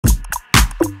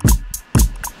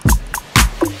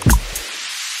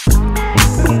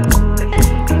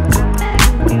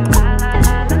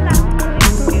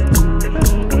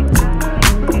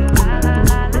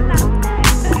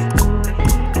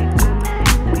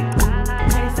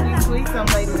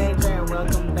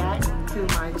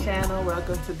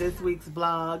welcome to this week's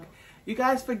vlog. You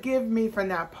guys forgive me for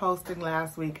not posting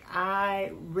last week.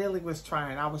 I really was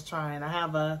trying. I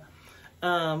have a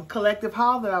collective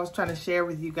haul that I was trying to share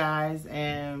with you guys,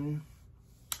 and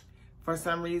for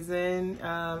some reason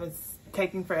it's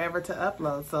taking forever to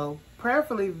upload. So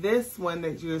prayerfully this one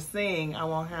that you're seeing, I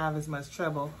won't have as much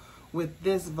trouble with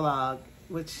this vlog,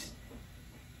 which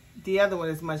the other one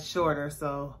is much shorter.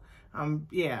 So I'm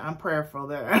prayerful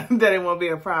that that it won't be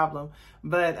a problem.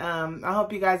 But I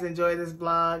hope you guys enjoy this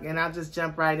vlog, and I'll just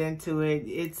jump right into it.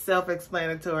 It's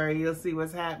self-explanatory. You'll see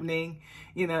what's happening,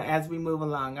 you know, as we move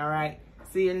along. All right,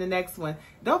 see you in the next one.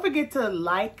 Don't forget to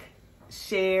like,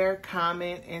 share,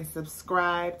 comment, and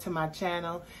subscribe to my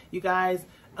channel. You guys,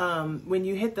 when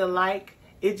you hit the like,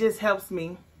 it just helps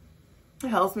me. It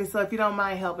helps me. So if you don't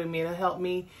mind helping me, it'll help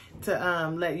me to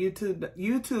let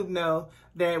YouTube know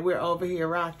that we're over here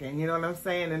rocking. You know what I'm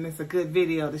saying? And it's a good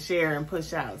video to share and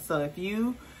push out. So if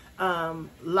you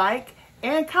like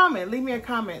and comment, leave me a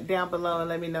comment down below and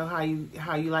let me know how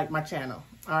you like my channel.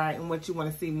 All right, and what you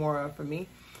want to see more of from me.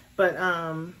 But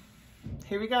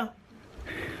here we go.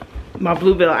 My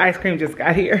Bluebell ice cream just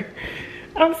got here.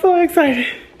 I'm so excited.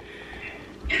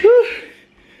 Whew.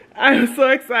 I'm so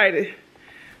excited.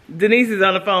 Denise is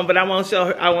on the phone, but I won't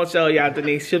show y'all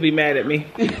Denise. She'll be mad at me.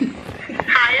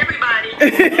 Hi, everybody.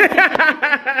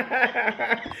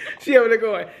 She over there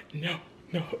going, no.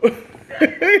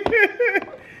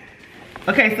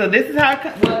 Okay, so this is how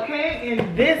it came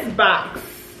in this box.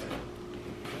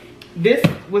 This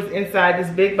was inside this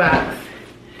big box.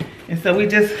 And so we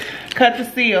just cut the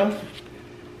seal.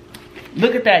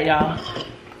 Look at that, y'all.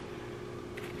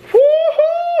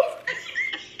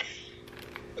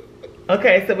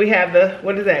 Okay, so we have the,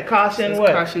 what is that? Caution,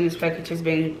 what? Caution, this package has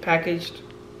been packaged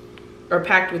or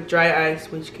packed with dry ice,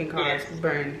 which can cause a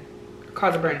burn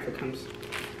if it comes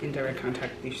in direct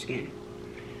contact with your skin.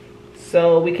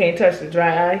 So we can't touch the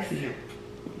dry ice? No.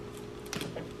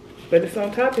 But it's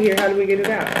on top of here. How do we get it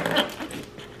out?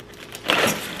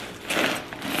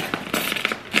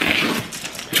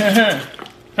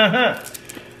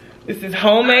 This is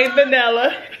homemade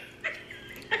vanilla.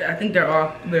 I think they're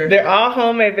all there. They're all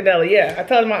homemade vanilla. Yeah, I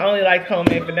told them I only like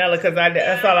homemade vanilla because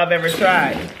that's all I've ever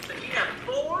tried. So you have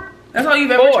 4? That's all you've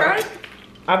ever tried?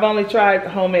 I've only tried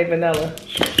homemade vanilla.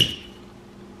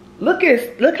 Look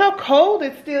how cold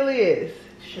it still is.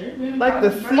 Sure. Like the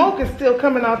smoke is still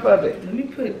coming off of it. Let me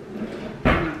put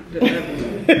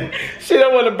She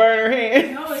don't want to burn her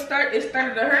hand. No, it started to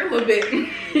hurt a little bit.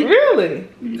 Really?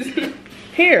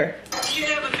 Here. Do you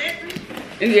have a message?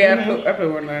 Yeah, I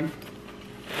put one on.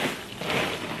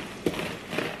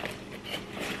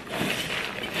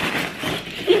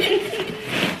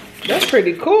 That's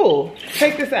pretty cool.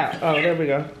 Take this out. Oh, there we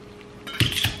go.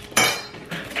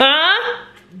 Huh?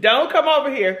 Don't come over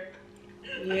here.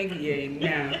 Yeah,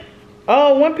 now.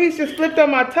 Oh, one piece just slipped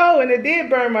on my toe and it did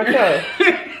burn my toe.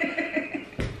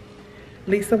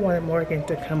 Lisa wanted Morgan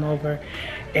to come over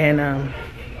and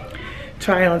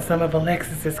try on some of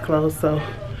Alexis's clothes, so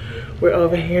we're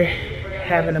over here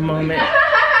having a moment.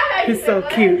 He's so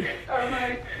cute.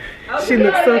 She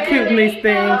looks so cute in these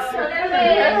things.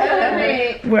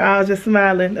 We're all just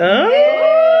smiling. Oh!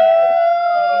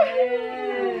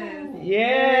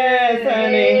 Yes,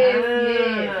 honey.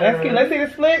 That's cute. Let's see the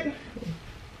split.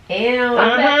 And yeah.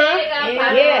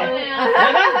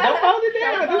 Don't hold it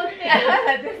down.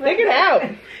 Stick it out.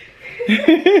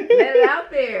 Let it out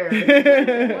there.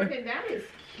 Morgan, that is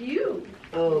cute.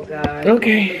 Oh God.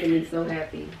 Okay. Making me so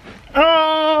happy.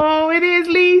 Oh, it is,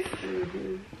 Lise.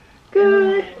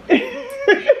 Good.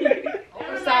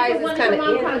 Oversized is kind of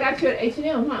got you at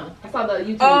H&M, huh? I saw the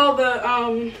YouTube. Oh, the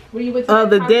where you went to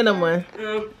the denim one.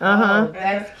 Oh,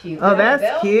 that's cute. Oh,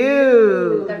 that's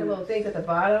cute. That little thing at the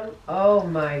bottom. Oh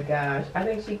my gosh. I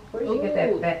think where'd she get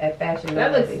that at Fashion?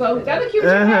 That looks cute.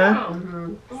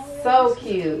 So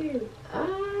cute.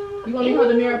 You want me to hold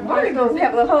the mirror apart?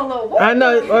 Have a whole little. I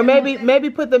know, or maybe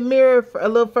put the mirror a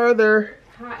little further.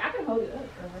 I can hold it up.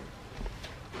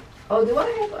 Oh, do I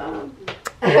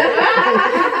have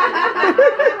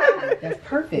That's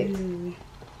perfect.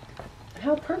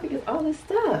 How perfect is all this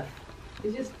stuff?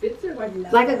 It just fits her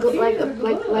like a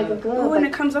glove. Oh, and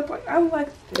it comes up like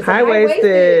High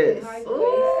waisted. Ooh,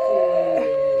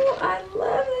 I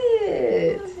love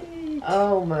it.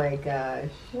 Oh my gosh.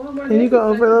 Can you go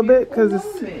over a little bit? Because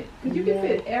you can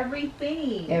fit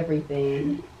everything.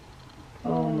 Everything.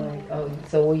 Oh my. Oh,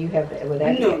 so will you have that? Will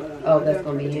that? No. Oh, that's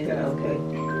gonna be in. Okay.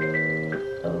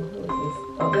 Oh, what is this?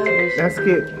 Oh, that's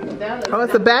cute. Oh,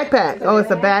 it's a backpack. Oh,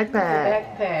 it's a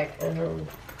backpack. Backpack.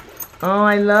 Oh,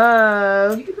 I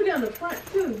love. You can put it on the front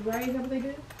too, right? Is that what they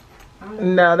do?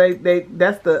 No,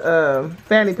 that's the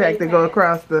fanny pack that go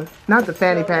across the, not the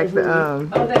fanny pack, the Oh,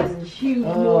 that's cute.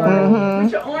 Mhm.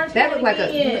 With your orange. That look like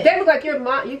that look like your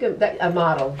a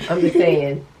model. I'm just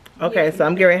saying. Okay, so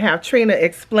I'm going to have Trina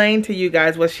explain to you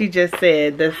guys what she just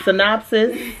said. The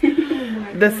synopsis.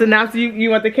 The synopsis. You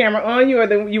want the camera on you,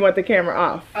 or you want the camera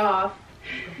off? Off.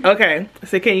 Okay.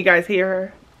 So can you guys hear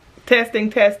her?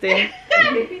 Testing.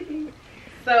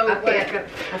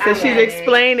 So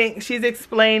she's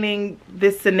explaining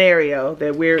this scenario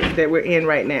that we're in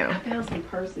right now. I found some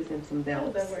purses and some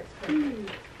belts.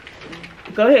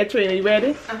 Go ahead, Trina. You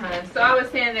ready? So I was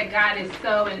saying that God is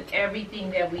so in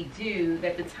everything that we do,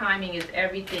 that the timing is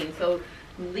everything. So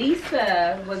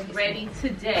Lisa was ready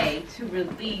today to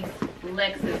release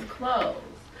Lex's clothes.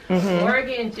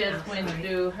 Morgan just went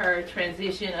through her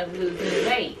transition of losing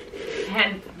weight.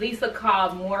 And Lisa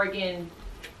called Morgan,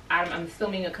 I'm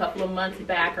assuming a couple of months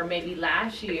back or maybe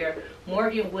last year.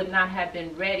 Morgan would not have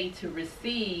been ready to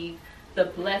receive the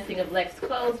blessing of Lex's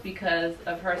clothes because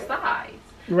of her size.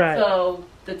 Right. So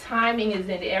the timing is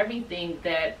in everything,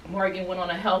 that Morgan went on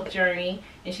a health journey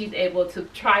and she's able to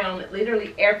try on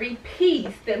literally every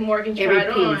piece that Morgan tried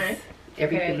on.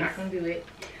 Every piece. I'm not going to do it.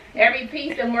 Every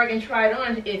piece that Morgan tried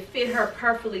on, it fit her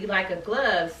perfectly like a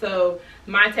glove. So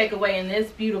my takeaway in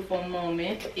this beautiful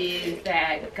moment is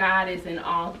that God is in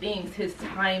all things. His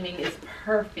timing is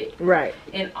perfect. Right.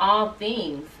 In all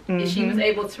things. And she was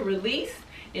able to release,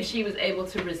 and she was able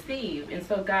to receive. And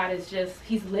so God is just,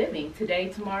 he's living today,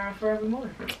 tomorrow, forevermore.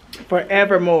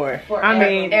 Forevermore. I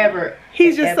mean,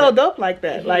 he's just so dope like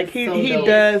that. Like he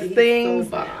does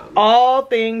things, all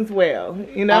things well,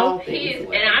 you know?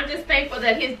 And I'm just thankful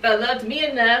that he loved me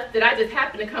enough that I just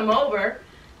happened to come over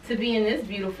to be in this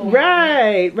beautiful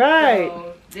moment. Right.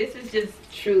 So this is just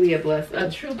truly a blessing.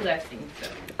 A true blessing. So.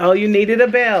 Oh, you needed a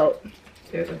belt.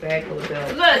 There's a bag full of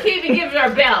belts. Look, he even gives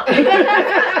her a belt.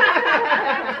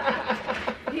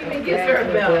 He even gives her a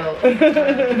belt.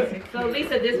 So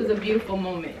Lisa, this was a beautiful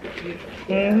moment. Beautiful.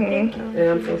 And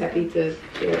I'm so happy to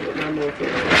share it with my more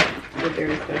friends. They're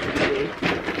very special to me.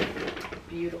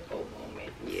 Beautiful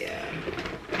moment. Yeah.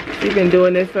 You've been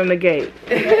doing this from the gate.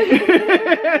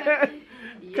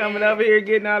 Coming over here,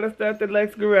 getting all the stuff that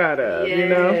Lex grew out of, you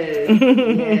know?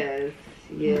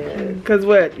 Yes. Because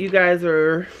what? You guys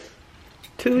are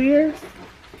 2 years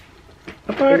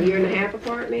apart? A year and a half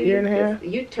apart, maybe? Year and a half?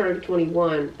 You turned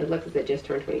 21. Alexis had just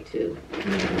turned 22.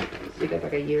 So you got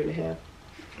like a year and a half.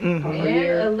 And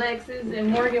Alexis and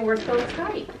Morgan were so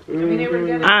tight. I mean, they were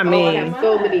together. I I have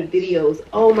so many videos.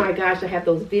 Oh my gosh, I have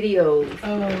those videos.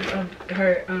 Oh, of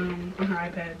her on her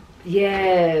iPad.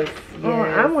 Yes. Oh,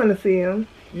 I want to see them.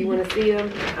 You want to see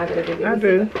them? I do. I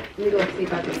do. Let me go see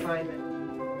if I can find them.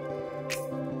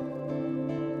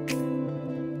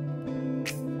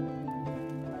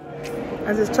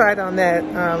 I just tried on that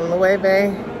Loewe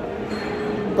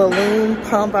balloon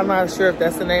pump. I'm not sure if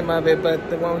that's the name of it, but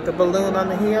the one with the balloon on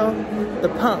the heel, the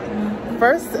pump.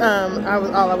 First,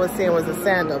 all I was seeing was a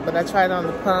sandal, but I tried on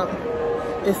the pump.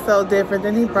 It's so different.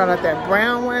 Then he brought out that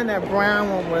brown one. That brown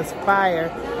one was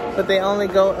fire, but they only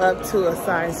go up to a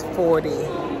size 40.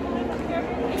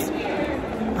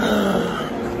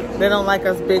 They don't like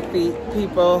us big feet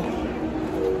people,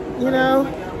 you know?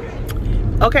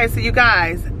 Okay, so you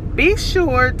guys, be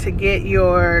sure to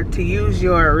use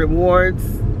your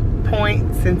rewards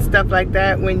points and stuff like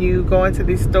that when you go into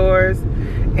these stores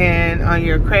and on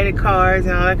your credit cards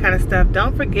and all that kind of stuff.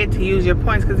 Don't forget to use your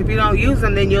points, because if you don't use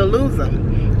them, then you'll lose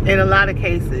them in a lot of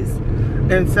cases.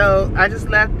 And so I just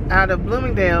left out of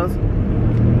Bloomingdale's.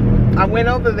 I went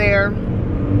over there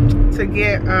to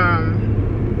get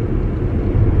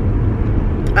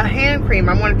a hand cream.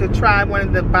 I wanted to try one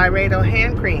of the Byredo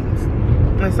hand creams.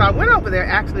 And so I went over there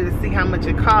actually to see how much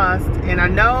it cost. And I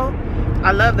know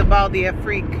I love the Baldy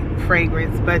Freak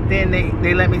fragrance, but then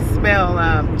they let me smell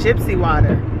gypsy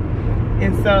water.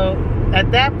 And so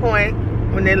at that point,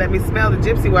 when they let me smell the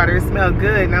gypsy water, it smelled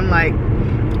good. And I'm like,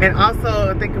 and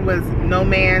also I think it was No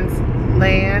Man's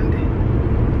Land.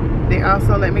 They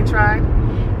also let me try.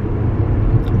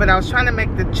 But I was trying to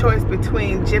make the choice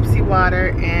between gypsy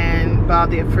water and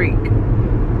Baldy Freak.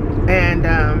 And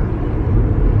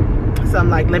so I'm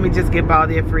like, let me just get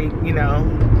Baldy Freak, you know.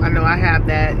 I know I have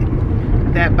that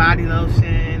body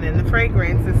lotion and the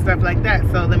fragrance and stuff like that,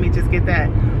 so let me just get that.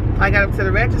 I got up to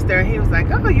the register and he was like,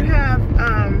 oh, you have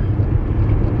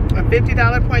a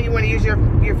 $50 point. You want to use your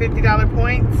 $50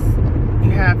 points?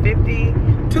 You have 50,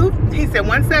 he said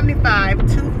 175, 2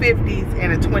 50s,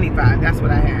 and a 25. That's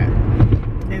what I had.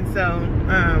 And so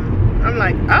I'm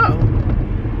like, oh,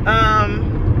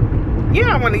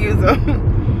 yeah, I want to use them.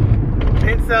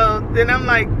 And so then I'm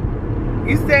like,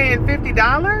 you saying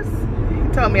 $50?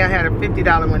 told me I had a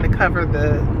 $50 one to cover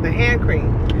the hand cream.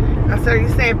 I said, are you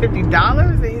saying $50?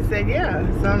 And he said, yeah.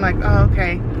 So I'm like, oh,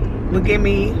 okay. Well, give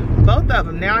me both of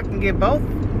them. Now I can get both,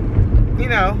 you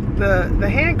know, the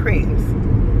hand creams.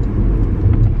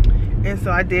 And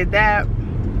so I did that.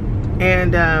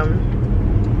 And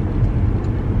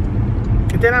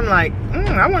then I'm like,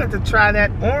 I wanted to try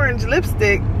that orange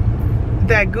lipstick,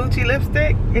 that Gucci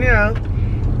lipstick, you know.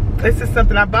 This is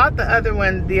something, I bought the other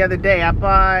one the other day. I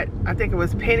bought, I think it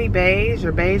was Penny Beige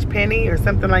or Beige Penny or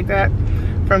something like that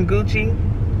from Gucci.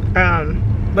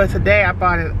 But today I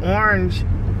bought an orange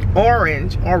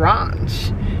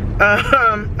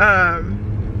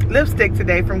lipstick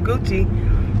today from Gucci.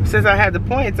 Since I had the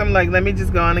points, I'm like, let me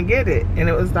just go on and get it. And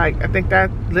it was like, I think that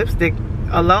lipstick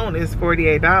alone is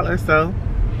 $48. So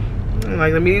I'm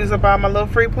like, let me use up all my little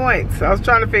free points. I was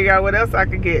trying to figure out what else I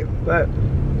could get, but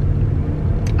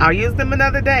I'll use them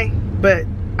another day. But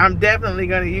I'm definitely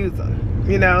gonna use them.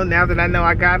 You know, now that I know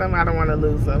I got them, I don't want to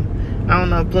lose them. I don't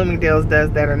know if Bloomingdale's does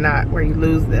that or not, where you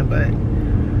lose them, but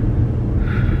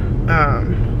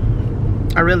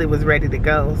I really was ready to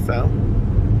go. So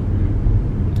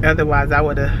otherwise, I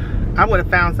would have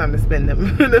found something to spend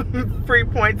them free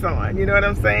points on. You know what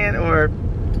I'm saying? Or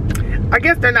I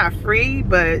guess they're not free,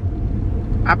 but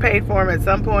I paid for them at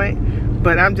some point.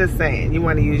 But I'm just saying, you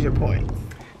want to use your points.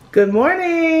 Good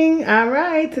morning. All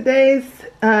right, today's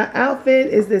outfit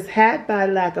is this hat by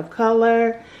Lack of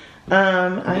Color.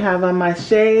 I have on my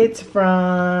shades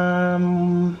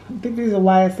from, I think these are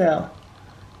YSL.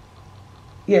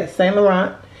 Yes, Saint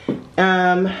Laurent.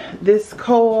 This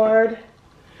cord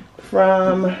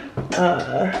from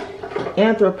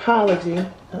Anthropologie.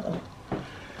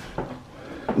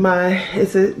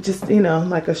 It's just, you know,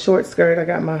 like a short skirt. I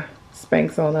got my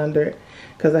Spanx on under it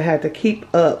because I had to keep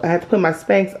up. I had to put my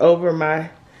Spanx over my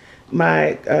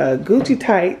Gucci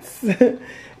tights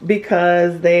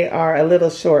because they are a little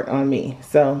short on me.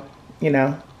 So, you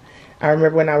know, I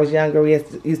remember when I was younger, we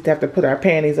used to have to put our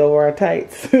panties over our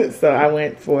tights. So I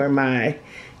went for my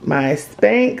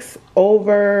Spanx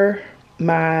over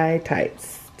my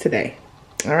tights today.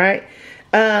 All right.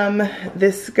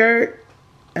 This skirt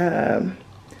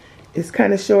is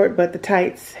kind of short, but the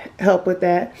tights help with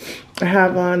that. I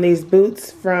have on these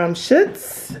boots from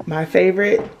Ussshhhggghh, my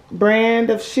favorite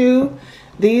brand of shoe.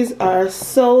 These are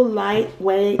so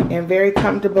lightweight and very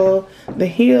comfortable. The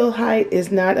heel height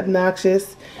is not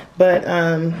obnoxious, but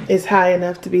it's high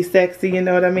enough to be sexy, you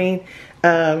know what I mean?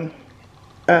 I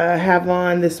have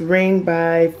on this ring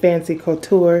by Fancy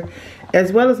Couture,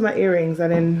 as well as my earrings. I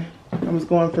was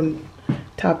going from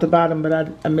top to bottom, but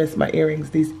I missed my earrings.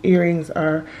 These earrings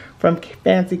are from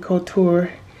Fancy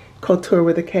Couture, Couture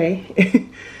with a K.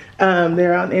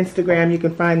 They're on Instagram. You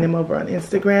can find them over on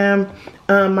Instagram.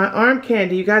 My arm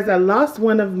candy, you guys, I lost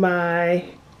one of my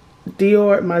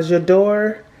Dior, my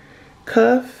J'adore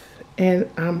cuff, and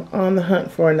I'm on the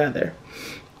hunt for another.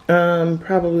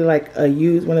 Probably like a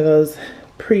used, one of those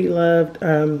pre-loved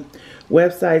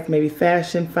websites, maybe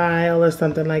Fashion File or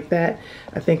something like that.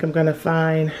 I think I'm gonna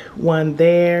find one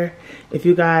there. If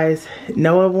you guys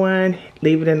know of one,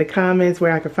 leave it in the comments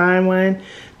where I can find one.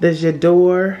 The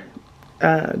J'adore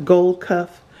gold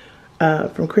cuff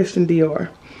from Christian Dior.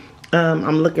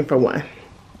 I'm looking for one,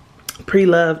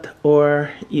 pre-loved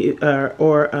or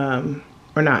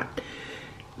not.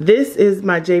 This is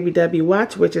my JBW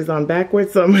watch, which is on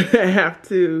backwards, so I'm gonna have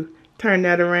to turn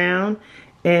that around.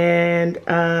 And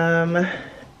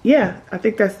yeah, I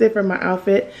think that's it for my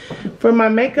outfit. For my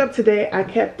makeup today, I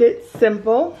kept it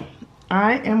simple.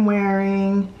 I am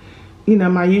wearing, you know,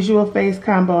 my usual face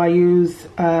combo. I use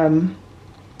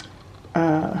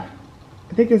I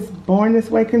think it's Born This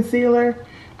Way concealer.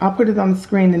 I'll put it on the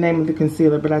screen, the name of the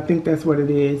concealer, but I think that's what it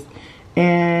is.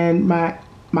 And my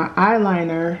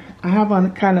eyeliner, I have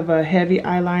on kind of a heavy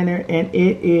eyeliner, and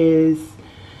it is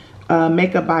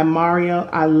Makeup by Mario.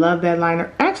 I love that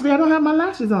liner. Actually, I don't have my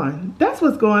lashes on. That's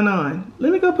what's going on.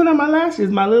 Let me go put on my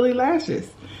lashes, my Lily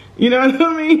lashes. You know what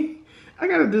I mean? I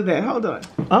gotta do that. Hold on.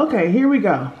 Okay, here we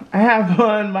go. I have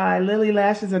on my Lily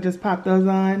lashes. I just popped those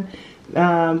on.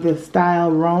 The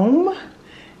style Rome.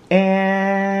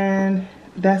 And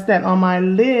that's that. On my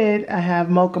lid, I have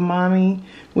Mocha Mommy,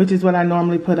 which is what I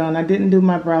normally put on. I didn't do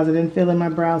my brows. I didn't fill in my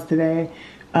brows today.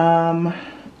 What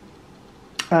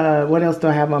else do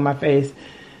I have on my face?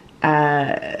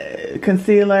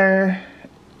 Concealer.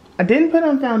 I didn't put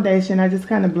on foundation. I just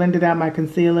kind of blended out my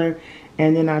concealer,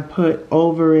 and then I put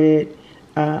over it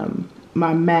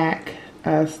my MAC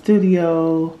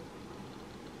Studio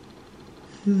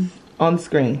on the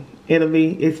screen.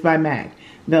 It's by MAC,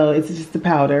 though it's just the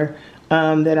powder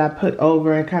that I put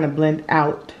over and kind of blend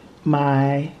out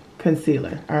my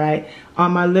concealer. All right.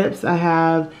 On my lips, I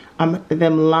have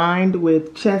them lined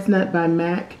with Chestnut by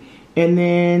MAC. And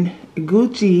then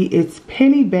Gucci, it's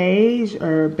Penny Beige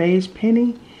or Beige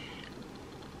Penny.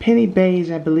 Penny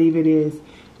Beige, I believe it is.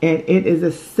 And it is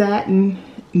a satin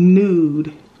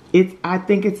nude. I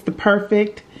think it's the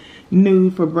perfect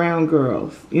nude for brown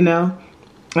girls, you know.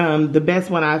 The best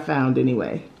one I found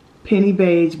anyway. Penny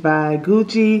Beige by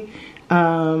Gucci.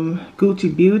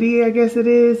 Gucci Beauty, I guess it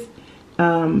is.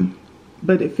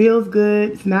 But it feels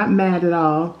good. It's not matte at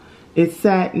all. It's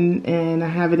satin, and I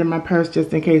have it in my purse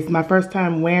just in case. It's my first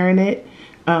time wearing it,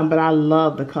 but I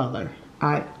love the color.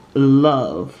 I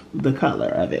love the color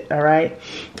of it, all right?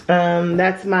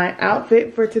 That's my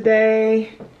outfit for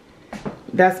today.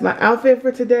 That's my outfit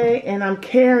for today, and I'm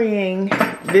carrying,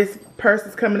 this purse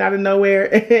is coming out of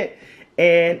nowhere,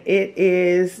 and it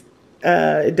is,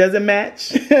 it doesn't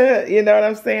match. You know what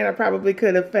I'm saying? I probably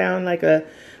could have found like a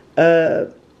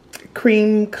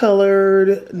cream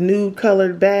colored, nude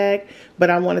colored bag, but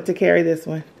I wanted to carry this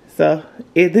one. So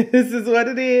this is what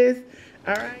it is.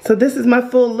 All right. So this is my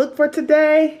full look for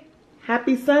today.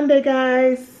 Happy Sunday,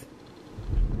 guys.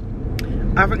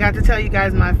 I forgot to tell you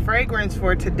guys my fragrance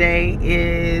for today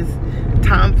is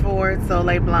Tom Ford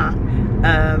Soleil Blanc.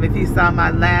 If you saw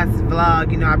my last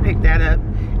vlog, you know I picked that up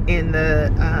in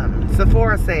the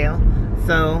Sephora sale.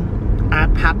 So I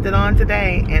popped it on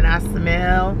today and I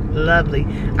smell lovely.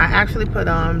 I actually put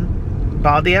on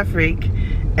Bal d'Afrique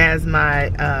as my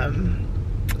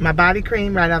my body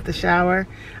cream right out the shower.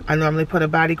 I normally put a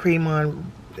body cream on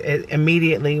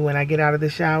immediately when I get out of the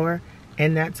shower,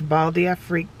 and that's Bal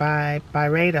d'Afrique by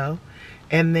Byredo.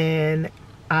 And then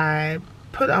I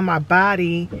put on my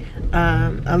body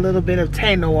a little bit of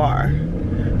Thé Noir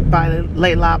by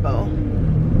Le Labo.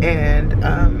 And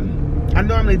I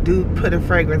normally do put a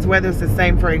fragrance, whether it's the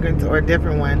same fragrance or a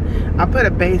different one. I put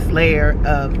a base layer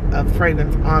of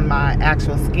fragrance on my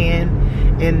actual skin,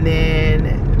 and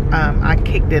then I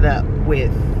kicked it up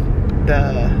with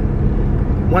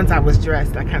once I was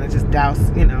dressed, I kind of just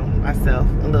doused, you know, myself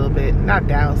a little bit. Not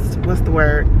doused, what's the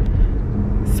word?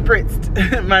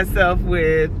 Spritzed myself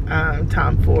with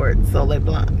Tom Ford Soleil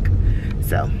Blanc.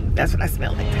 So that's what I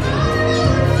smell like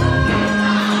today.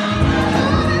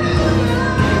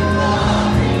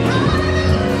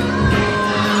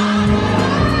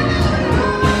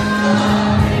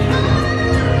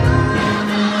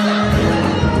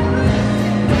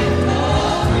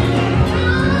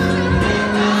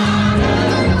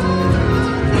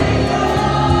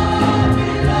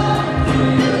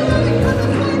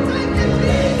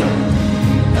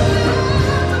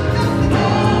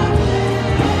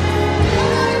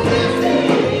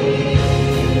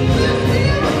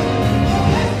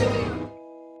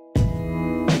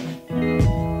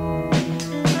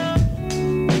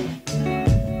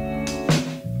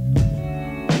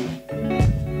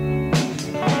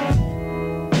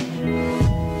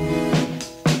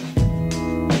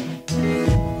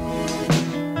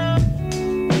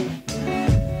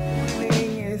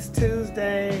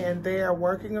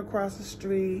 Working across the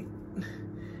street.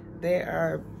 They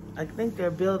are, I think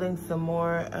they're building some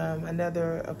more,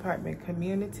 another apartment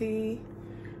community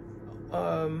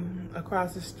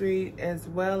across the street, as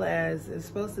well as it's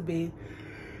supposed to be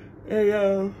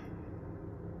a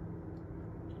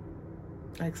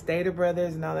like Stater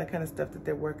Brothers and all that kind of stuff that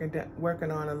they're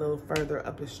working on a little further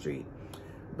up the street.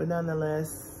 But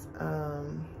nonetheless,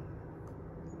 I'm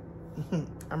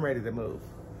ready to move.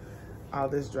 All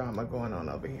this drama going on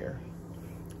over here.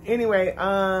 Anyway, what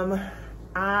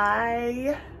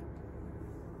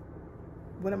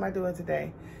am I doing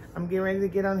today? I'm getting ready to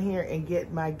get on here and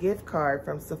get my gift card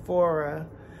from Sephora.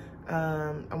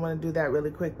 I want to do that really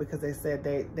quick because they said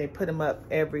they put them up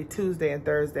every Tuesday and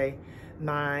Thursday,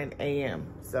 9 a.m.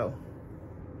 So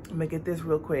I'm gonna get this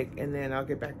real quick and then I'll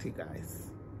get back to you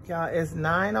guys. Y'all, it's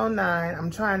 9:09.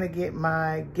 I'm trying to get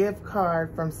my gift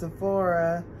card from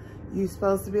Sephora. You're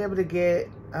supposed to be able to get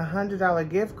a $100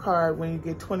 gift card when you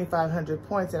get 2,500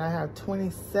 points, and I have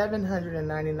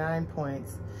 2,799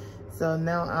 points. So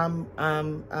now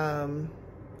I'm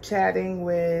chatting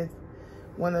with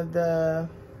one of the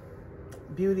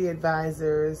beauty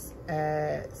advisors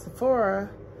at Sephora,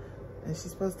 and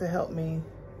she's supposed to help me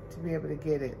to be able to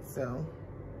get it. So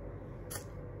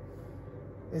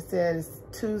it says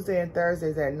Tuesday and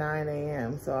Thursdays at 9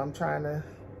 a.m. So I'm trying to,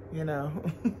 you know,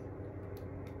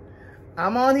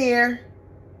 I'm on here.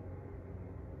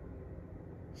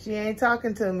 She ain't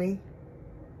talking to me.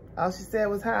 All she said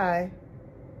was hi.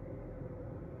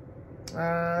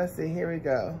 Let's see, here we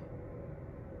go.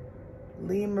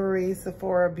 Lee Marie,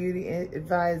 Sephora Beauty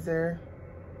Advisor,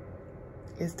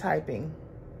 is typing.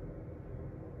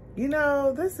 You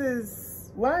know,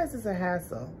 why is this a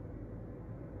hassle?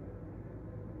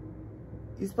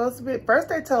 You're supposed to be, first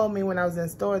they told me when I was in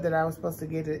store that I was supposed to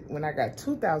get it when I got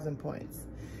 2,000 points.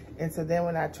 And so then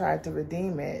when I tried to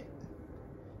redeem it,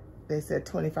 they said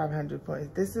 2,500 points.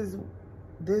 This is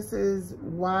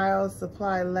while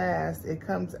supply lasts. It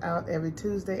comes out every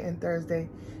Tuesday and Thursday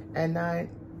at 9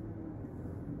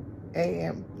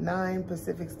 a.m., 9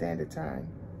 Pacific Standard Time.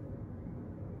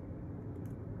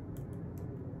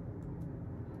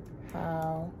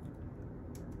 How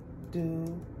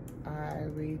do I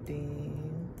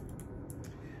redeem?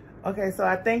 Okay, so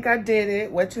I think I did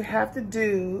it. What you have to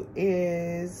do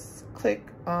is click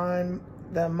on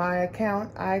the My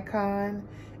Account icon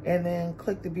and then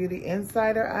click the Beauty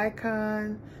Insider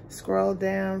icon. Scroll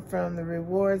down from the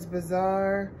Rewards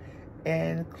Bazaar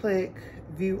and click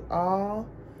View All.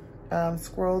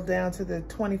 Scroll down to the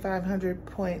 2,500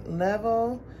 point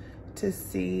level to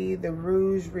see the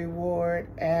Rouge reward,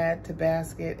 add to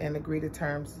basket, and agree to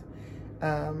terms.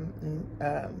 And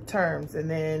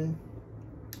then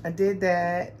I did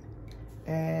that,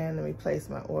 and let me place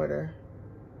my order.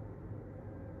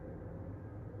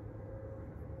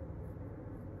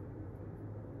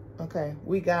 Okay,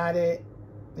 we got it,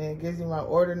 and it gives you my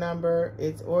order number.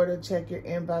 It's ordered. Check your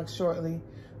inbox shortly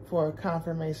for a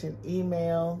confirmation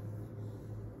email.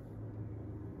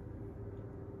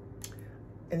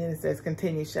 And then it says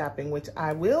continue shopping, which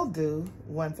I will do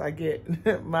once I get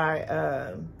my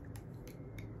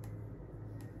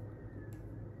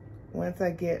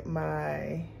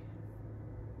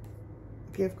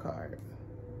gift card.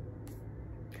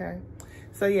 Okay,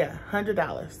 so yeah,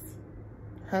 $100.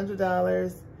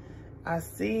 $100. I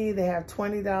see they have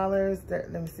 $20.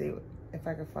 Let me see if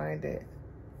I can find it.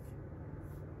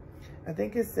 I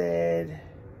think it said,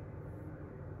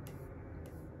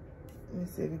 let me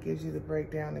see if it gives you the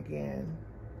breakdown again.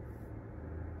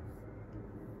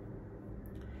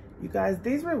 You guys,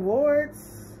 these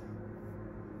rewards,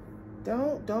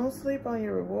 don't sleep on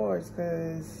your rewards,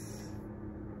 because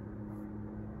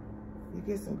you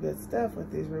get some good stuff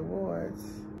with these rewards.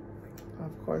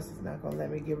 Of course, it's not gonna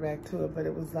let me get back to it, but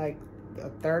it was like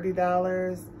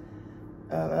 $30.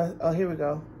 Oh, here we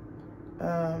go.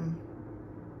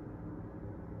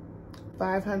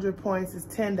 500 points is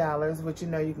 $10, which you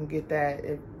know you can get that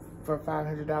for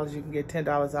 $500. You can get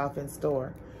 $10 off in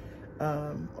store,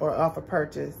 or off a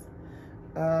purchase.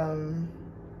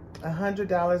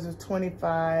 $100 is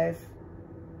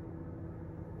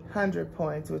 2,500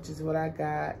 points, which is what I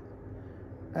got.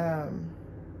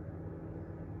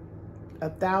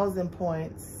 1,000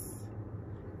 points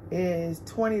is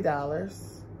 $20.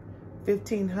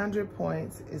 1,500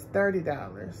 points is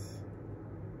 $30.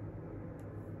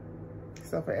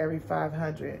 So for every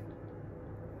 500,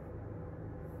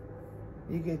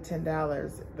 you get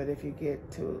 $10. But if you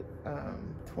get to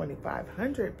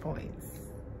 2,500 points,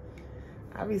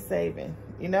 I'll be saving,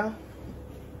 you know?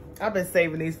 I've been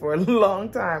saving these for a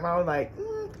long time. I was like,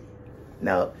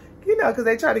 no, you know, because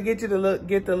they try to get you to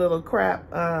get the little crap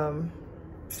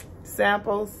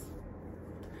samples.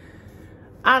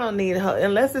 I don't need help.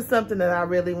 Unless it's something that I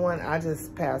really want, I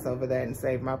just pass over that and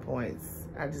save my points.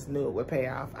 I just knew it would pay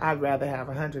off. I'd rather have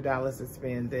 $100 to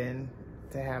spend than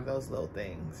to have those little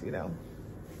things, you know.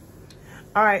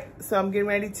 All right, so I'm getting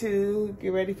ready to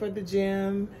get ready for the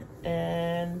gym.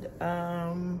 And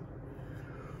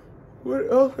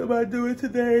what else am I doing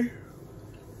today?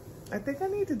 I think I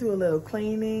need to do a little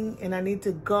cleaning, and I need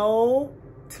to go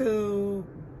to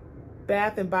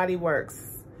Bath and Body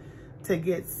Works to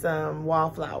get some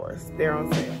wallflowers. They're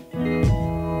on sale.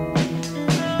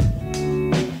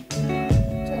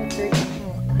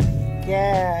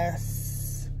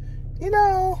 Yes. You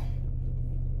know,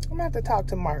 I'm gonna have to talk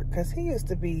to Mark, because he used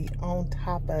to be on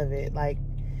top of it. Like,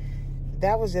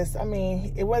 that was just, I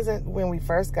mean, it wasn't when we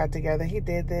first got together. He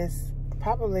did this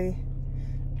probably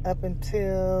up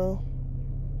until,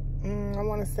 I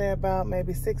want to say about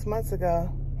maybe 6 months ago.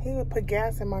 He would put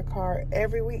gas in my car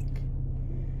every week.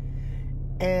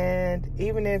 And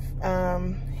even if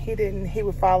he didn't, he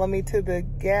would follow me to the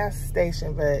gas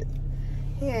station, but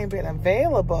he ain't been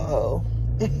available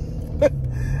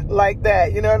like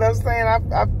that. You know what I'm saying?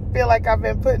 I feel like I've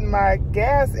been putting my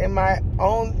gas in my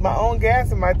own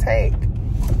gas in my tank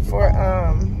for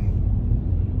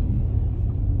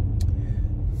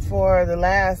the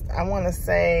last, I want to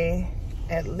say,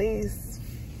 at least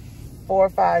 4 or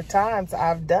 5 times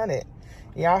I've done it.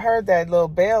 Y'all heard that little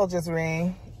bell just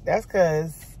ring. That's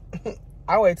because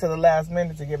I wait till the last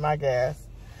minute to get my gas.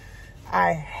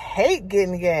 I hate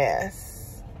getting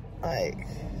gas. Like,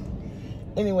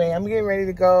 anyway, I'm getting ready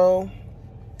to go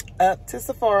up to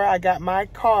Sephora. I got my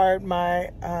card, my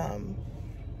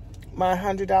my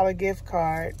 $100 gift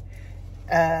card.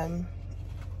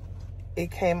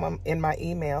 It came in my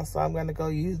email, so I'm going to go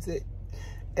use it.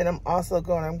 And I'm also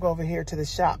going to go over here to the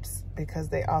shops because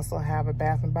they also have a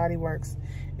Bath and Body Works.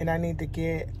 And I need to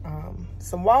get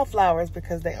some wallflowers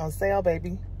because they on sale,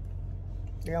 baby.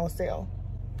 They're on sale.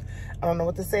 I don't know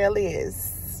what the sale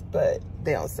is, but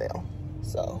they're on sale.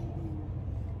 So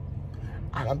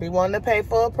I don't be wanting to pay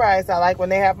full price. I like when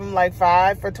they have them like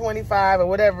 5 for $25 or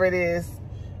whatever it is.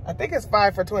 I think it's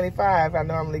 5 for $25 I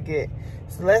normally get.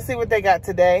 So let's see what they got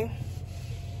today.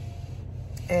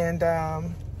 And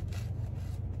I'm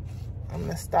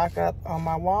gonna stock up on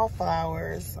my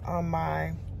wallflowers, on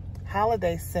my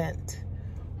holiday scent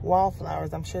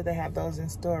wallflowers. I'm sure they have those in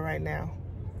store right now.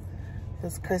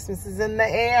 Because Christmas is in the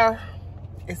air.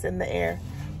 It's in the air.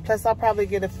 Plus I'll probably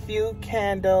get a few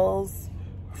candles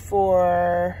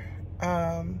for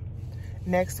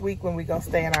next week when we go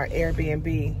stay in our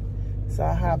Airbnb. So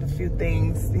I'll have a few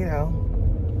things, you know,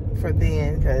 for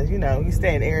then. Because, you know, you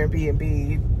stay in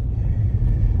Airbnb,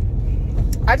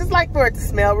 I just like for it to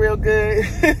smell real good.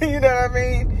 You know what I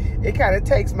mean? It kind of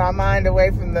takes my mind away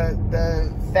from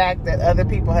the fact that other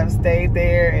people have stayed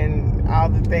there and all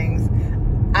the things.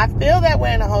 I feel that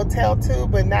way in a hotel too,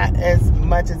 but not as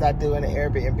much as I do in an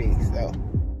Airbnb. So.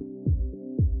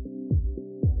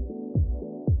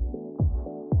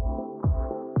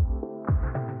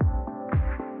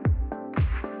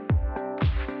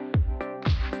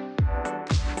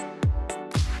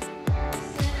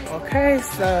 Okay,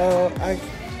 so I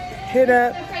hit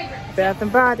up Bath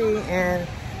and Body and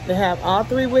they have all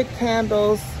 3 wick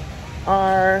candles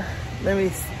are, let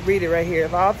me read it right here.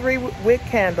 All 3 wick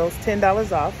candles,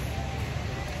 $10 off.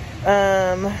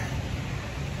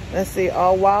 Let's see,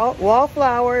 all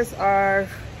wallflowers are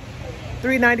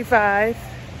 $3.95,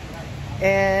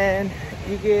 and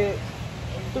you get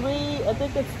 3, I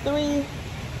think it's 3,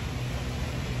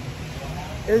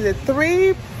 is it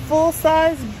 3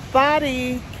 full-size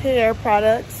body care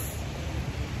products.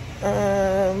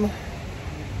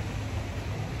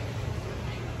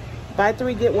 Buy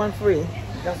 3, get 1 free.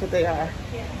 That's what they are.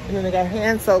 And then they got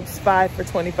hand soaps, 5 for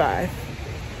 $25.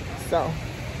 So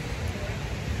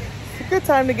it's a good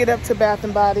time to get up to Bath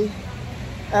and Body.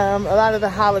 A lot of the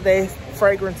holiday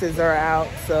fragrances are out,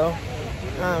 so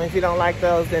if you don't like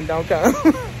those, then don't come.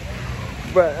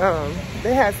 But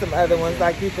they had some other ones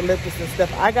like eucalyptus and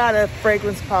stuff. I got a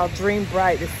fragrance called Dream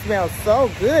Bright. It smells so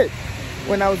good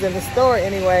when I was in the store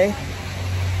anyway.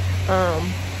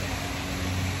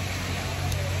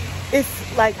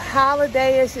 It's like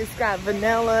holiday-ish. It's got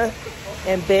vanilla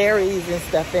and berries and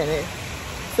stuff in it.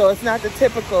 So it's not the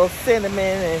typical cinnamon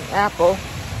and apple,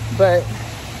 but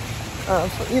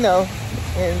you know,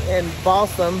 and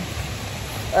balsam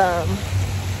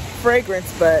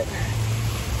fragrance, but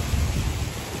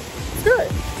it's good.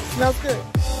 It smells good.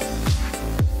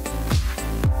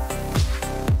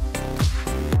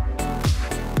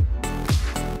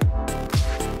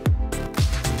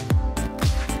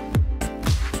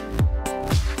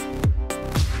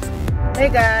 Hey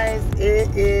guys, it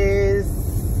is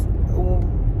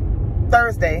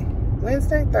Thursday.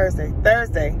 Wednesday? Thursday.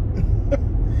 Thursday.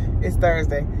 It's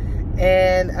Thursday.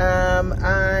 And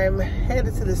I'm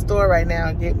headed to the store right now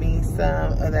and get me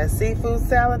some of that seafood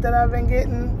salad that I've been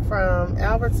getting from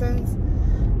Albertsons.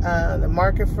 The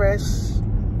Market Fresh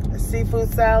seafood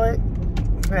salad.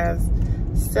 It has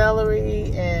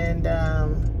celery and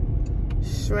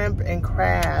shrimp and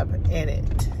crab in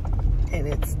it. And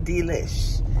it's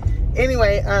delish.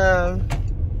 Anyway,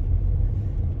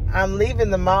 I'm leaving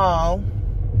the mall.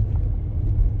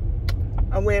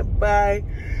 I went by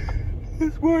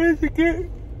this morning to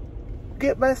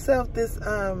get myself this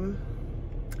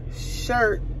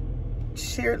shirt,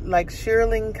 like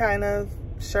shearling kind of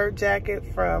shirt jacket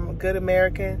from Good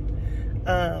American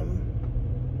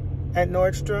at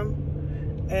Nordstrom,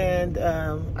 and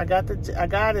I got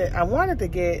it. I wanted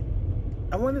it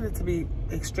to be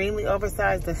extremely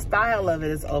oversized. The style of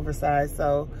it is oversized,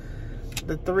 so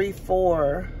the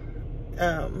 3-4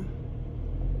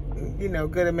 you know,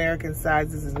 Good American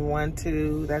sizes is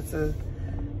 1-2. That's a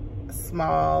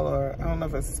small, or I don't know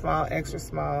if it's small, extra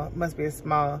small. It must be a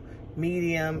small.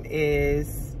 Medium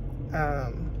is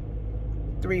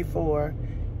 3-4,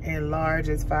 and large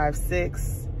is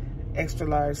 5-6, extra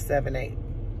large 7-8.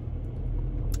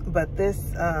 But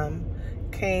this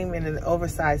came in an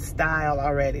oversized style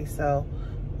already, so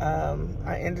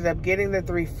I ended up getting the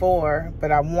 3-4,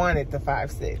 but I wanted the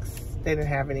 5-6. They didn't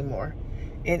have any more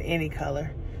in any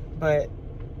color. But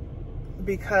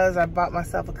because I bought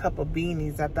myself a couple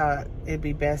beanies, I thought it'd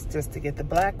be best just to get the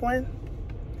black one.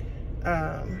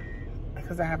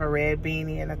 Because I have a red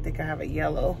beanie and I think I have a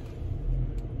yellow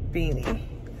beanie.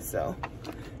 So,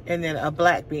 and then a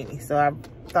black beanie. So I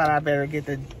thought I better get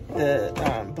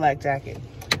the black jacket.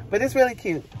 But it's really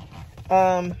cute.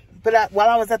 While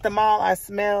I was at the mall, I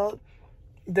smelled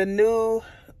the new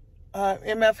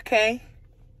MFK,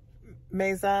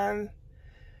 Maison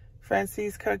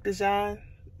Francis Kirk de Jean.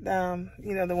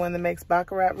 You know, the one that makes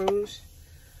Baccarat Rouge,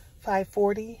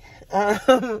 540.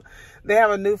 They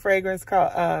have a new fragrance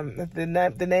called,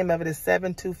 the name of it is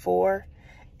 724.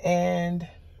 And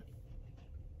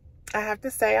I have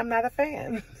to say, I'm not a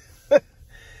fan.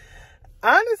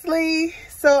 Honestly,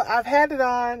 so I've had it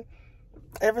on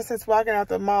ever since walking out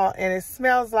the mall, and it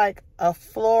smells like a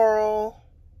floral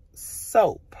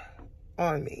soap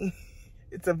on me.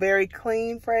 It's a very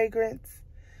clean fragrance.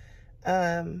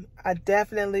 I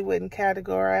definitely wouldn't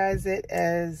categorize it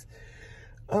as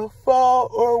a fall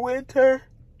or winter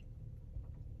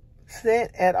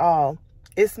scent at all.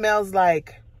 It smells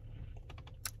like,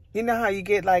 you know how you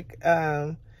get like,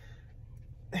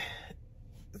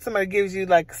 somebody gives you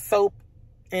like soap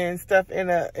and stuff in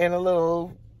a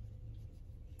little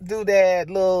doodad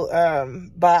little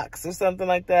box or something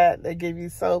like that. They give you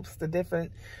soaps, the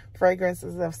different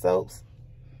fragrances of soaps.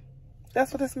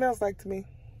 That's what it smells like to me.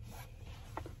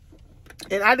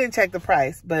 And I didn't check the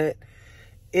price, but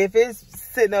if it's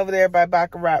sitting over there by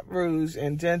Baccarat Rouge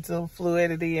and Gentle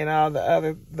Fluidity and all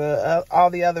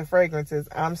the other fragrances,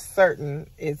 I'm certain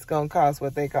it's gonna cost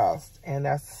what they cost, and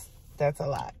that's a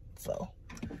lot. So,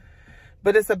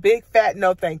 but it's a big fat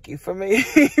no thank you for me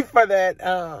for that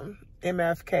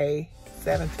MFK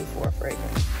 724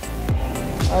 fragrance.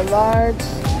 A large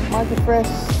Market Fresh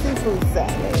seafood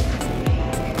salad.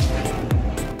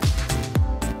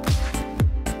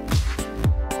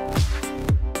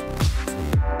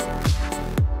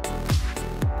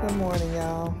 Good morning,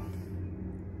 y'all.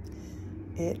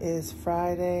 It is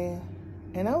Friday,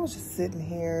 and I was just sitting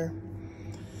here.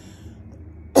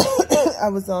 I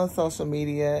was on social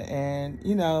media, and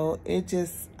you know,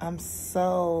 I'm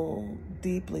so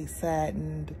deeply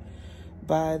saddened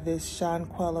by this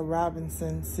Shanquella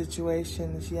Robinson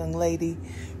situation. This young lady,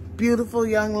 beautiful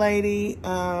young lady,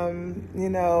 you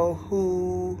know,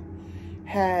 who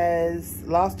has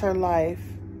lost her life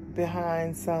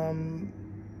behind some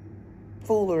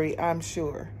foolery, I'm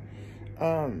sure.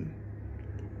 You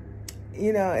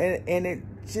know, and it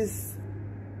just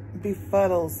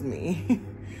befuddles me,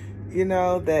 you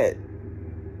know, that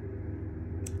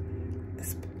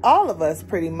all of us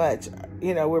pretty much,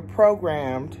 you know, we're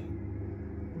programmed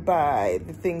by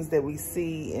the things that we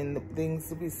see and the things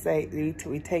that we say,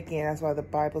 we take in. That's why the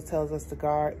Bible tells us to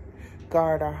guard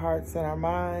our hearts and our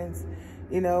minds,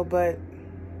 you know, but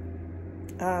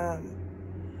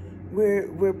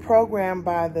we're programmed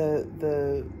by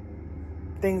the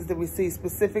things that we see.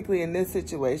 Specifically in this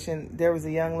situation, there was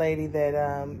a young lady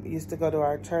that used to go to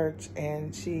our church,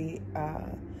 and she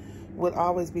would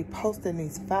always be posting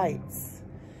these fights,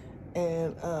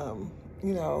 and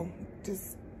you know,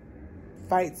 just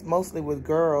fights mostly with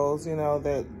girls, you know,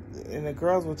 and the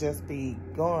girls would just be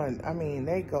going, I mean,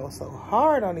 they go so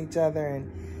hard on each other,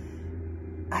 and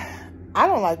I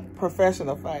don't like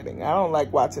professional fighting. I don't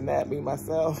like watching that, me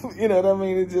myself. You know what I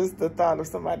mean? It's just the thought of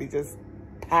somebody just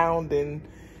pounding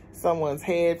someone's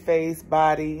head, face,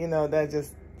 body, you know, that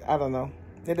just, I don't know.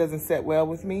 It doesn't sit well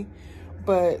with me.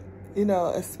 But, you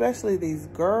know, especially these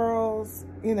girls,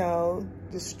 you know,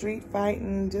 just street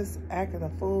fighting, just acting a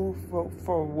fool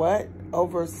for what?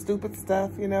 Over stupid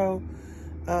stuff, you know?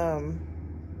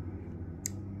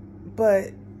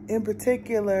 But in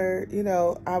particular, you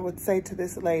know, I would say to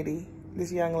this lady,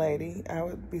 this young lady, I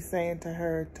would be saying to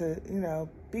her to, you know,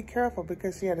 be careful,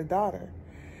 because she had a daughter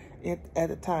at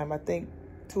the time, I think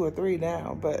 2 or 3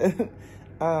 now, but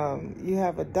you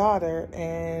have a daughter,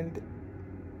 and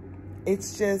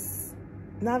it's just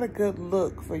not a good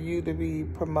look for you to be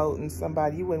promoting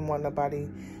somebody. You wouldn't want nobody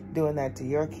doing that to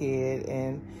your kid.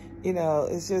 And, you know,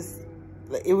 it's just,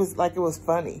 it was like, it was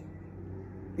funny,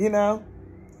 you know,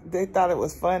 they thought it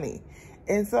was funny.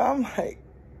 And so I'm like,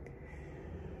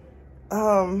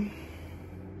 I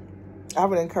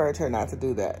would encourage her not to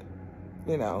do that,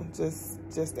 you know, just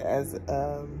as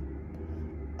an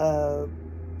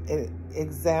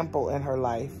example in her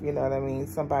life, you know what I mean?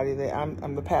 Somebody that,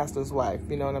 I'm the pastor's wife,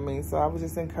 you know what I mean? So I would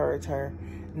just encourage her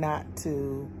not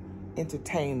to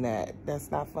entertain that.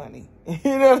 That's not funny.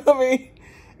 You know what I mean?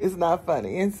 It's not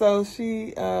funny. And so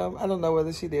she, I don't know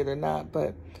whether she did or not,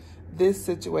 but this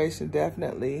situation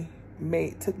definitely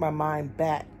took my mind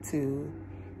back to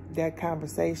that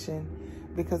conversation,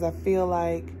 because I feel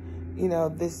like, you know,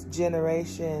 this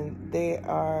generation, they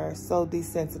are so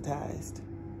desensitized,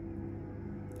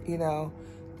 you know,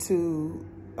 to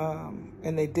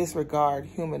and they disregard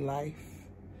human life.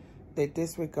 They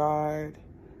disregard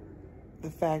the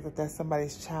fact that that's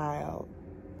somebody's child,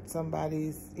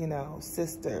 somebody's, you know,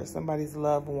 sister, somebody's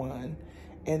loved one.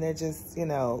 And they're just, you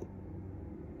know,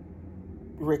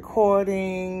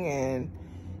 recording and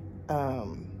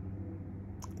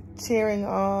cheering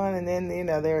on, and then, you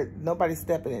know, nobody's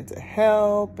stepping in to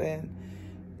help. And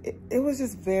it was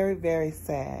just very, very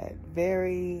sad,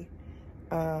 very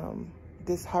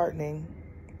disheartening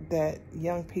that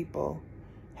young people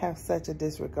have such a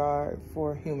disregard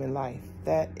for human life.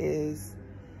 That is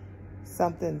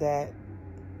something that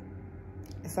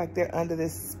it's like they're under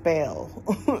this spell,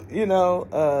 you know,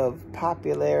 of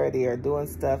popularity or doing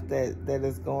stuff that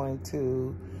is going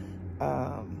to,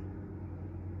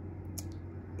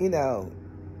 you know,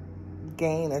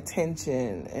 gain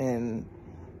attention. And,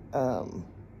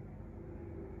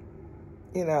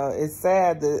 you know, it's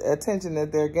sad the attention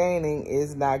that they're gaining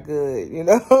is not good, you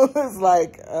know. It's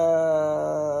like,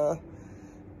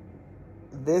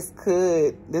 this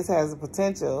has the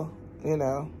potential, you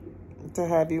know, to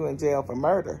have you in jail for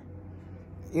murder.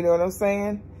 You know what I'm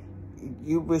saying?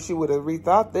 You wish you would have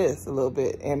rethought this a little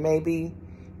bit. And maybe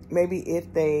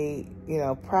if they, you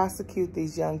know, prosecute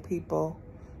these young people,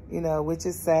 you know, which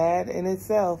is sad in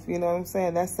itself, you know what I'm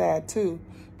saying? That's sad too.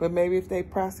 But maybe if they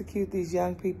prosecute these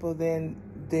young people,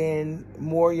 then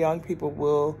more young people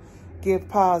will give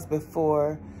pause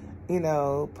before, you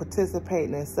know,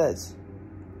 participating in such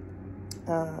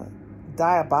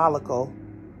diabolical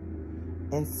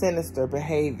and sinister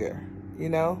behavior, you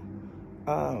know.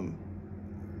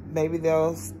 Maybe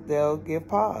they'll give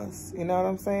pause, you know what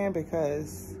I'm saying?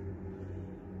 Because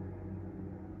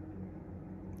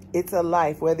it's a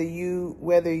life, whether you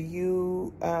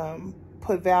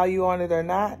put value on it or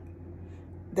not.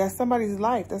 That's somebody's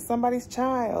life. That's somebody's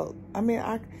child. I mean,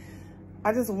 I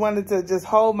just wanted to just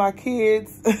hold my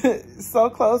kids so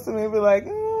close to me and be like,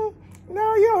 no,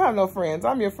 you don't have no friends.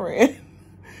 I'm your friend.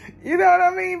 You know what I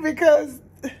mean? Because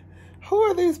who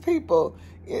are these people?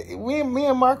 Me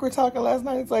and Mark were talking last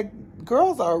night. It's like,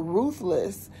 girls are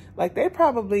ruthless. Like,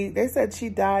 they said she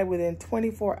died within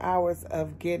 24 hours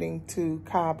of getting to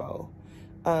Cabo.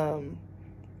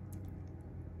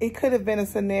 It could have been a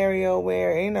scenario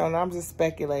where, you know, and I'm just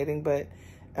speculating, but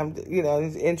you know,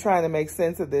 in trying to make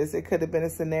sense of this, it could have been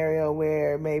a scenario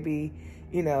where maybe,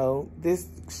 you know, this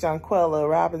Shanquella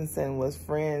Robinson was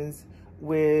friends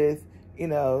with, you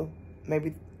know,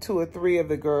 maybe 2 or 3 of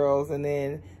the girls, and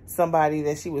then somebody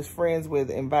that she was friends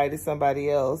with invited somebody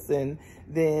else, and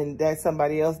then that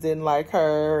somebody else didn't like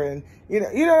her, and you know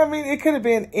what I mean? It could have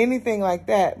been anything like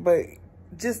that. But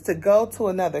just to go to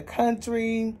another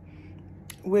country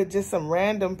with just some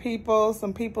random people,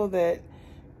 some people that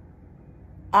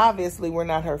obviously were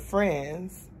not her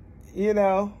friends, you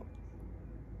know.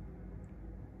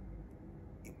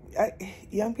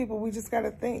 Young people, we just got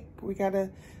to think. We got to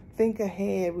think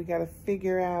ahead. We got to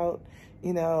figure out,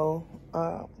 you know,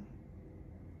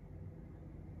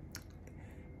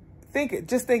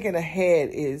 just thinking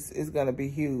ahead is going to be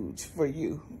huge for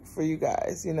you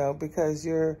guys, you know, because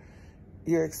you're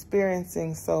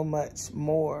experiencing so much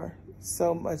more,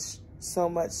 so much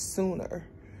sooner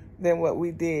than what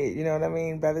we did. You know what I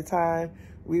mean? By the time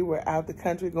we were out the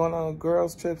country going on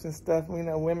girls trips and stuff, you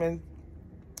know, women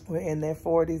were in their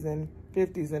 40s and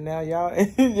 50s, and now y'all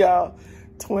in y'all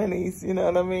 20s, you know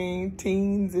what I mean?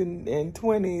 Teens and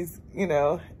 20s, you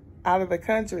know, out of the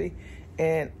country.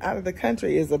 And out of the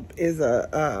country is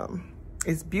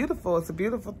it's beautiful. It's a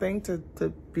beautiful thing to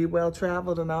be well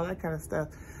traveled and all that kind of stuff.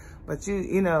 But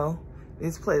you know,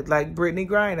 it's played like Brittany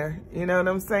Griner. You know what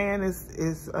I'm saying?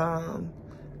 It's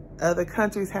other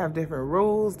countries have different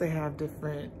rules. They have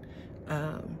different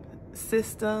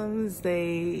systems.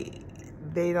 They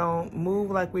don't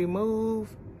move like we move.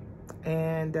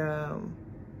 And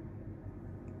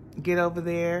get over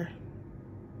there.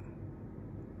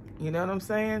 You know what I'm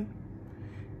saying?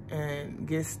 And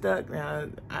get stuck. Now,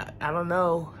 I don't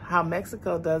know how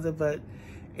Mexico does it, but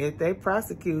if they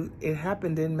prosecute, it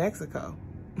happened in Mexico.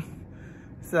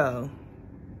 So,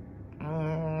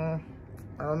 I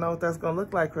don't know what that's going to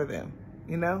look like for them,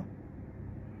 you know?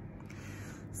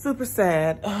 Super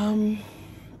sad.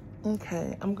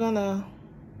 Okay, I'm going to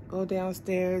go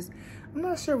downstairs. I'm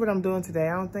not sure what I'm doing today.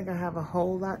 I don't think I have a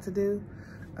whole lot to do.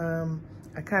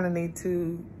 I kind of need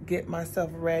to get myself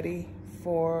ready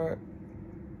for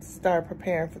start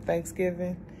preparing for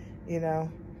Thanksgiving, you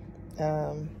know.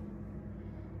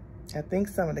 I think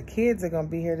some of the kids are going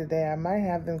to be here today. I might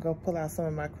have them go pull out some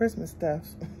of my Christmas stuff.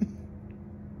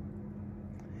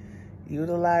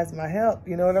 Utilize my help,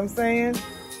 you know what I'm saying?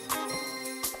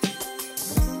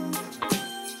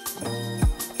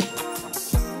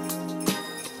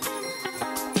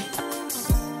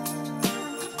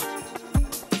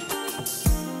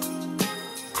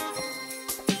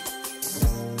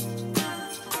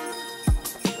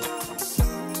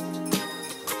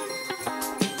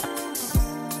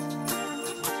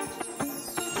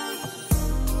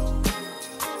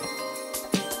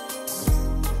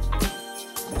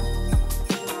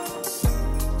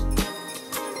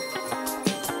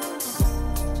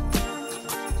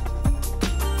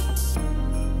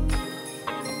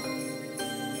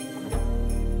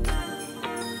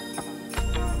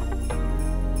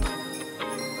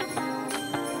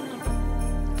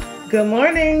 Good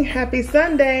morning. Happy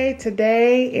Sunday.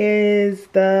 Today is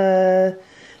the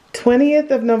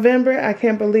 20th of November. I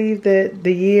can't believe that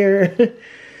the year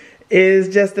is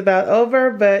just about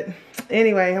over. But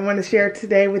anyway, I want to share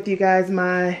today with you guys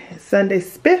my Sunday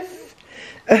spiff.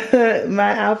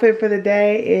 My outfit for the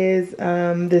day is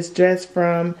this dress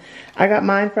I got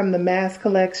mine from the Mass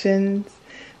Collections.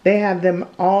 They have them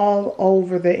all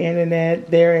over the internet.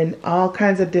 They're in all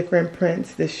kinds of different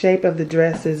prints. The shape of the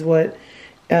dress is what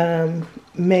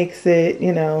makes it,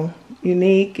 you know,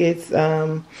 unique. It's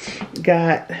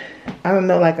got, I don't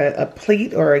know, like a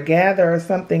pleat or a gather or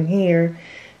something here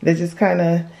that just kind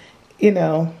of, you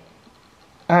know,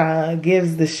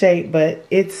 gives the shape. But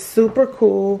it's super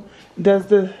cool.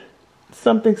 Does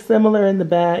something similar in the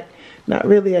back. Not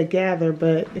really a gather,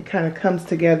 but it kind of comes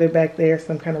together back there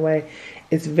some kind of way.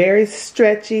 It's very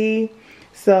stretchy,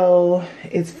 so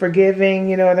it's forgiving,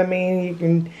 you know what I mean? You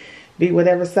can be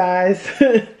whatever size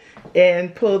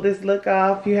and pull this look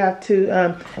off. You have to,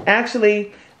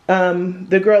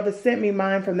 the girl that sent me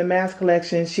mine from the Mass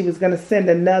Collection, she was going to send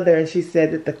another, and she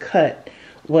said that the cut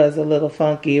was a little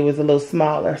funky. It was a little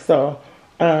smaller, so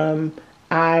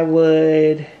I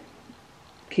would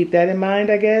keep that in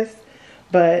mind, I guess.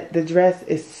 But the dress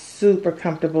is super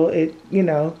comfortable. It, you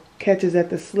know, catches at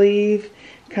the sleeve,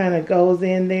 kind of goes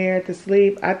in there at the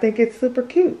sleeve. I think it's super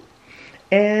cute.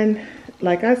 And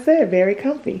like I said, very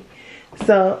comfy.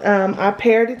 So I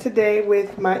paired it today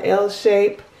with my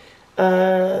L-shape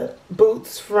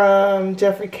boots from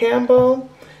Jeffrey Campbell.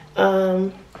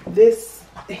 This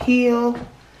heel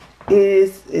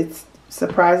it's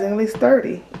surprisingly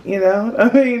sturdy, you know.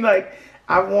 I mean, like,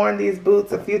 I've worn these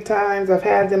boots a few times. I've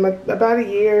had them about a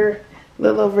year, a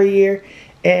little over a year,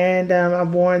 and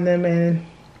I've worn them and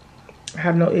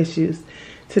have no issues.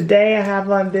 Today I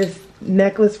have on this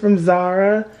necklace from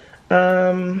Zara.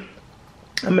 I'm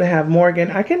gonna have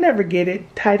Morgan. I can never get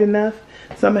it tight enough,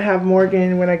 so I'm gonna have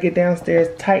Morgan, when I get downstairs,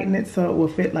 tighten it so it will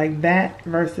fit like that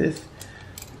versus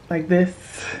like this.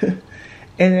 And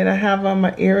then I have on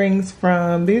my earrings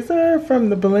these are from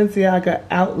the Balenciaga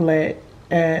outlet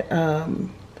at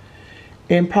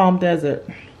in Palm Desert.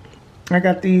 I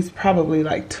got these probably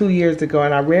like 2 years ago,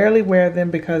 and I rarely wear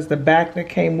them because the back that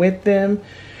came with them,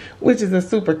 which is a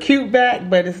super cute back,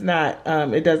 but it's not,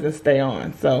 it doesn't stay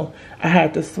on. So I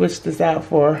had to switch this out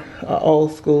for an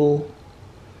old school,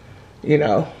 you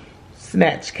know,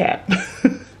 snatch cap.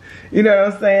 You know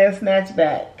what I'm saying? Snatch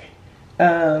back.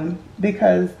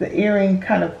 Because the earring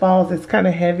kind of falls, it's kind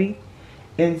of heavy.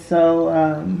 And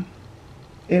so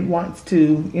it wants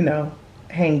to, you know,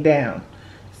 hang down.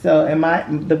 So, and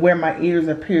where my ears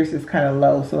are pierced is kind of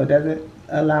low, so it doesn't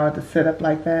allow it to sit up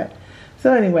like that.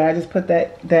 So anyway, I just put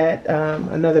that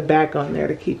another back on there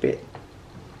to keep it,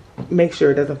 make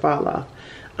sure it doesn't fall off.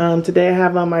 Today I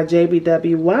have on my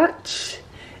JBW watch,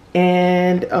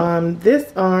 and on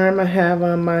this arm I have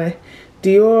on my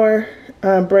Dior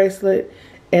bracelet,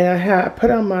 and I put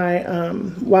on my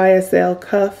YSL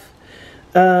cuff.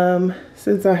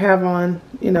 Since I have on,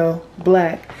 you know,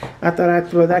 black, I thought I'd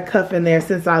throw that cuff in there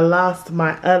since I lost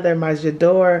my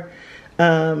J'adore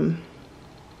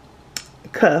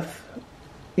cuff.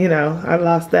 You know, I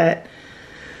lost that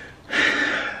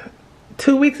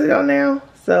 2 weeks ago now.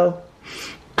 So,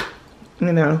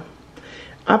 you know,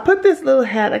 I put this little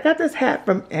hat. I got this hat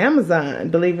from Amazon,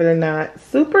 believe it or not.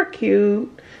 Super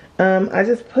cute. I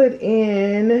just put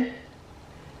in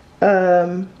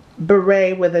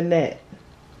beret with a net.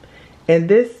 And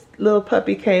this little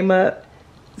puppy came up.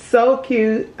 So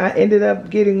cute. I ended up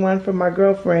getting one from my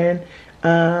girlfriend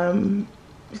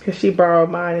because she borrowed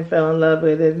mine and fell in love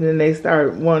with it. And then they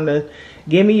started wanting to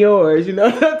give me yours, you know,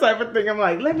 that type of thing. I'm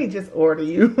like, let me just order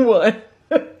you one.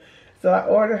 So I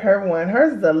ordered her one.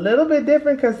 Hers is a little bit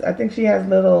different because I think she has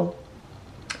little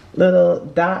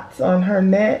dots on her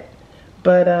net.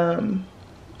 But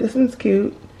this one's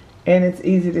cute and it's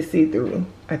easy to see through.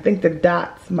 I think the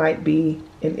dots might be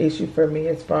an issue for me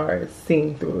as far as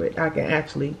seeing through it. I can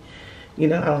actually, you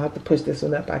know, I don't have to push this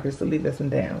one up. I can just leave this one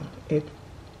down.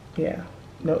 Yeah,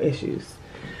 no issues.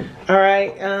 All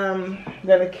right, I'm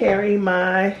gonna carry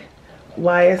my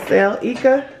YSL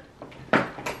Ika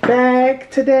bag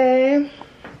today.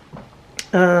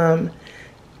 I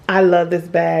love this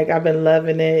bag. I've been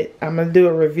loving it. I'm gonna do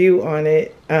a review on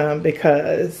it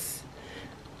because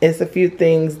it's a few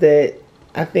things that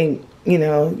I think, you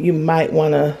know, you might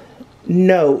want to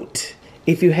note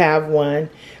if you have one,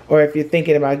 or if you're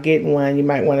thinking about getting one. You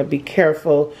might want to be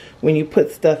careful when you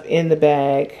put stuff in the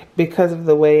bag because of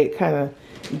the way it kind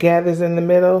of gathers in the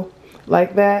middle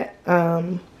like that.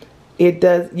 It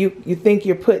does, you think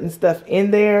you're putting stuff in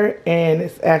there and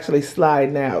it's actually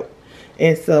sliding out.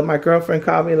 And so my girlfriend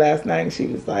called me last night and she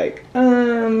was like,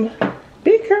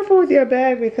 be careful with your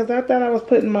bag, because I thought I was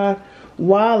putting my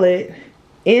wallet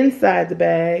inside the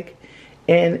bag,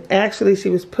 and actually she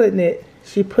put it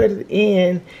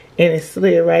in and it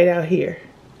slid right out here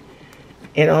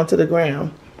and onto the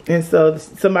ground. And so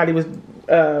somebody was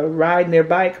riding their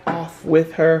bike off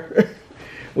with her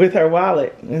with her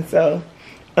wallet. And so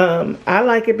I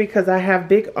like it because I have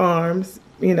big arms,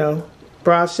 you know,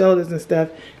 broad shoulders and stuff,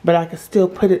 but I can still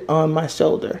put it on my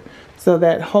shoulder, so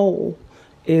that hole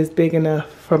is big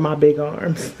enough for my big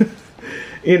arms.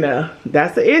 You know,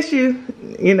 that's the issue.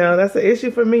 You know, that's the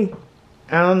issue for me.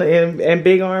 I don't know, and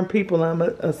big arm people, I'm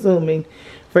assuming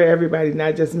for everybody,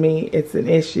 not just me, it's an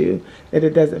issue that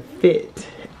it doesn't fit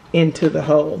into the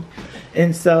hole.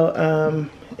 And so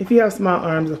if you have small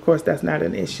arms, of course that's not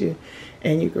an issue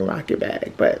and you can rock your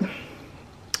bag. But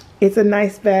it's a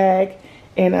nice bag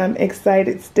and I'm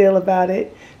excited still about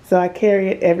it, so I carry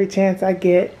it every chance I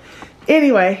get.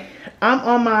 Anyway, I'm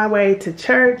on my way to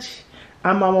church.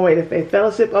 I'm on my way to Faith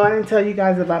Fellowship. Oh, I didn't tell you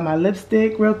guys about my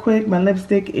lipstick real quick. My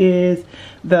lipstick is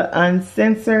the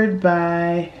Uncensored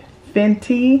by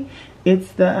Fenty.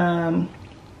 It's the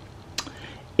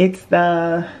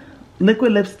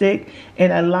liquid lipstick,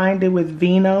 and I lined it with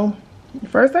Vino.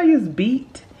 First I used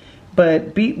Beat,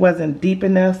 but Beat wasn't deep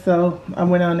enough, so I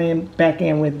went on back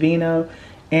in with Vino,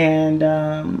 and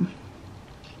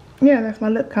yeah, that's my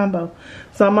lip combo.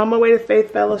 So I'm on my way to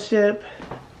Faith Fellowship,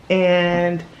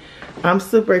 and I'm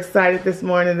super excited this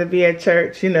morning to be at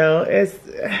church. You know,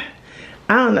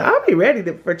 I don't know, I'll be ready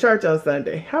for church on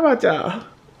Sunday. How about y'all?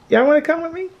 Y'all want to come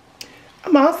with me?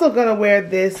 I'm also gonna wear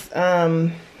this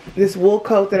this wool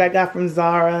coat that I got from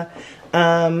Zara.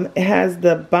 It has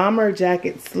the bomber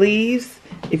jacket sleeves,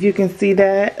 if you can see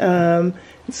that.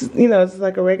 You know, it's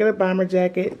like a regular bomber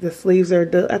jacket. The sleeves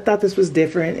are, I thought this was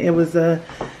different. It was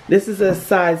this is a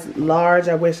size large.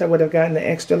 I wish I would have gotten the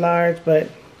extra large, but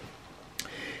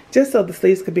just so the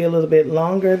sleeves could be a little bit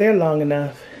longer. They're long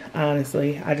enough,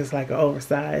 honestly. I just like an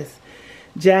oversized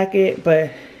jacket.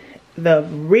 But the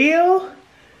real,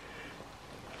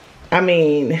 I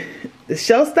mean, the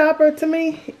showstopper to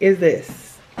me is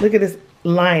this. Look at this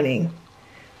lining.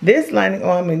 This lining,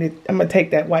 oh, I'm gonna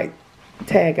take that white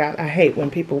tag out. I hate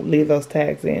when people leave those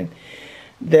tags in.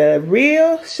 The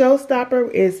real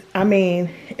showstopper is, I mean,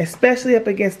 especially up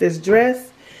against this dress.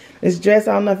 This dress,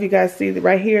 I don't know if you guys see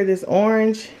right here, this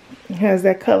orange has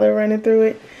that color running through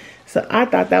it. So I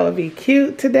thought that would be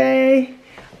cute today.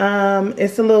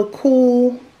 It's a little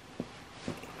cool,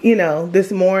 you know,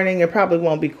 this morning. It probably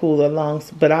won't be cool or long,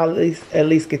 but I'll at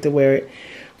least get to wear it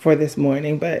for this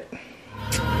morning. But